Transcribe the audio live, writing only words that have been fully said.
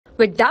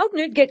With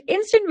Doubtnut, get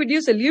instant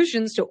video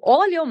solutions to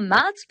all your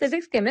maths,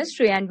 physics,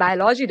 chemistry, and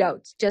biology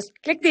doubts. Just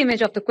click the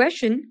image of the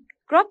question,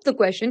 crop the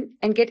question,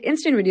 and get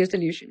instant video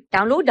solution.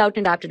 Download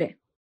Doubtnut app today.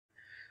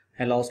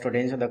 Hello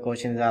students, so the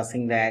question is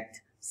asking that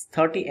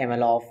 30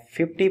 ml of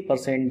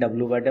 50%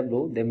 W by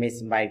W, they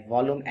means by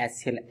volume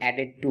HCl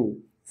added to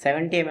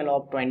 70 ml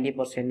of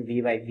 20%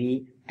 V by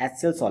V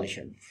HCl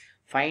solution.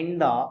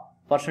 Find the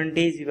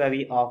percentage V by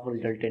V of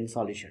resultant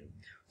solution.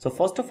 So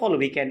first of all,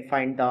 we can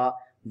find the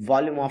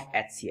volume of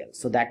HCl.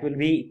 So that will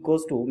be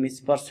equals to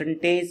means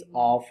percentage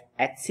of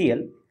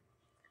HCl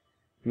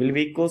will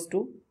be equals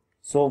to,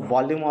 so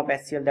volume of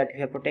HCl that we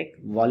have to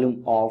take,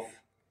 volume of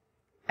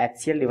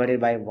HCl divided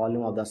by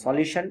volume of the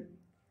solution,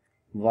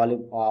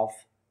 volume of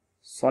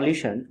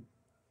solution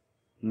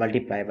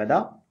multiplied by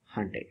the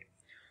 100.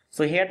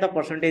 So here the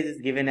percentage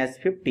is given as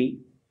 50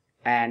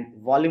 and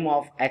volume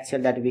of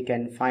HCl that we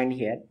can find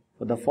here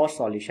for the first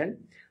solution,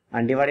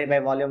 and divided by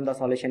volume of the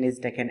solution is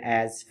taken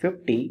as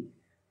 30,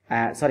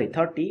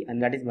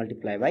 and that is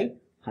multiplied by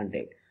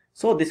 100.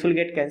 So this will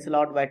get cancelled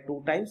out by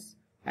 2 times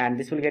and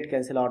this will get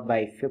cancelled out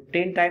by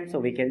 15 times. So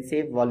we can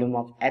say volume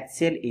of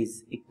HCl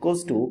is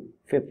equals to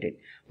 15.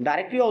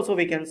 Directly also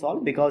we can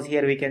solve, because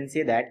here we can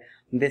say that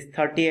this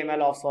 30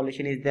 ml of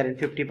solution is there in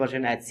 50%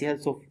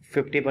 HCl. So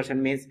 50%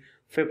 means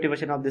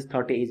 50% of this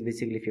 30 is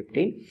basically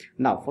 15.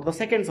 Now for the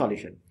second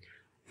solution.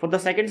 For the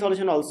second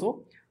solution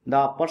also,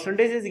 the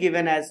percentage is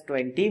given as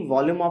 20,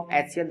 volume of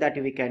HCl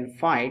that we can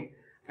find,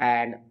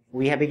 and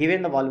we have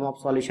given the volume of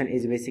solution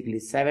is basically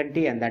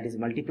 70, and that is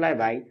multiplied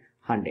by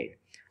 100.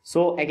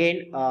 So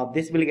again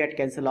this will get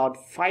cancelled out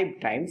 5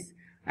 times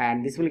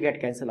and this will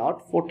get cancelled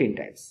out 14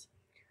 times.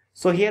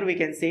 So here we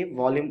can say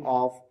volume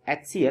of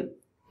HCl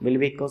will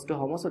be equals to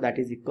how much? So that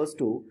is equals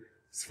to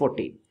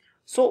 14.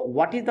 So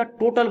what is the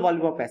total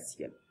volume of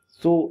HCl?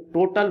 So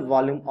total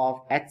volume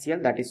of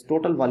HCl, that is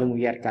total volume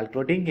we are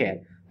calculating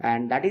here,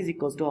 and that is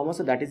equals to how much?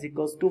 So that is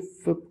equals to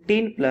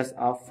 15 plus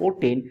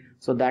 14,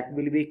 so that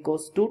will be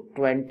equals to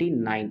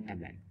 29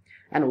 ml.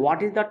 And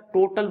what is the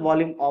total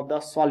volume of the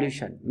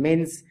solution?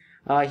 Means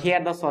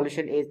here the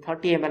solution is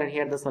 30 ml and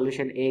here the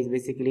solution is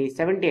basically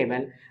 70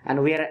 ml,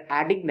 and we are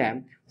adding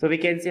them. So we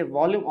can say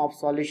volume of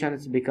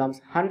solutions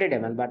becomes 100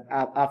 ml, but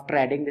after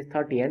adding this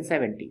 30 and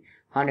 70,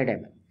 100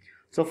 ml.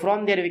 So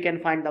from there we can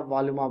find the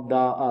volume of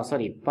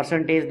the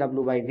percentage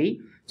W by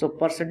V. So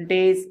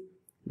percentage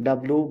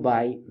W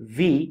by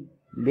V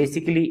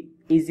basically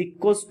is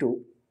equals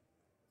to,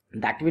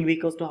 that will be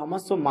equals to how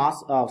much? So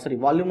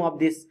volume of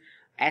this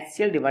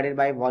HCl divided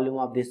by volume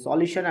of this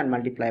solution and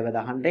multiply by the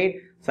 100.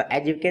 So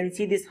as you can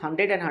see, this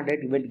 100 and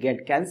 100 will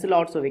get cancelled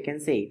out. So we can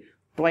say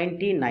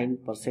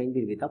 29%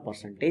 will be the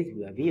percentage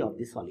V by V of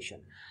this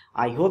solution.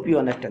 I hope you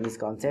understand this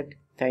concept.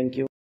 Thank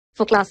you.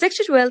 For class 6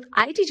 to 12,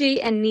 IIT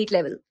JEE and NEET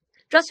level.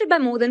 Trusted by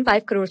more than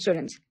 5 crore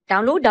students.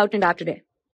 Download Doubtnut app today.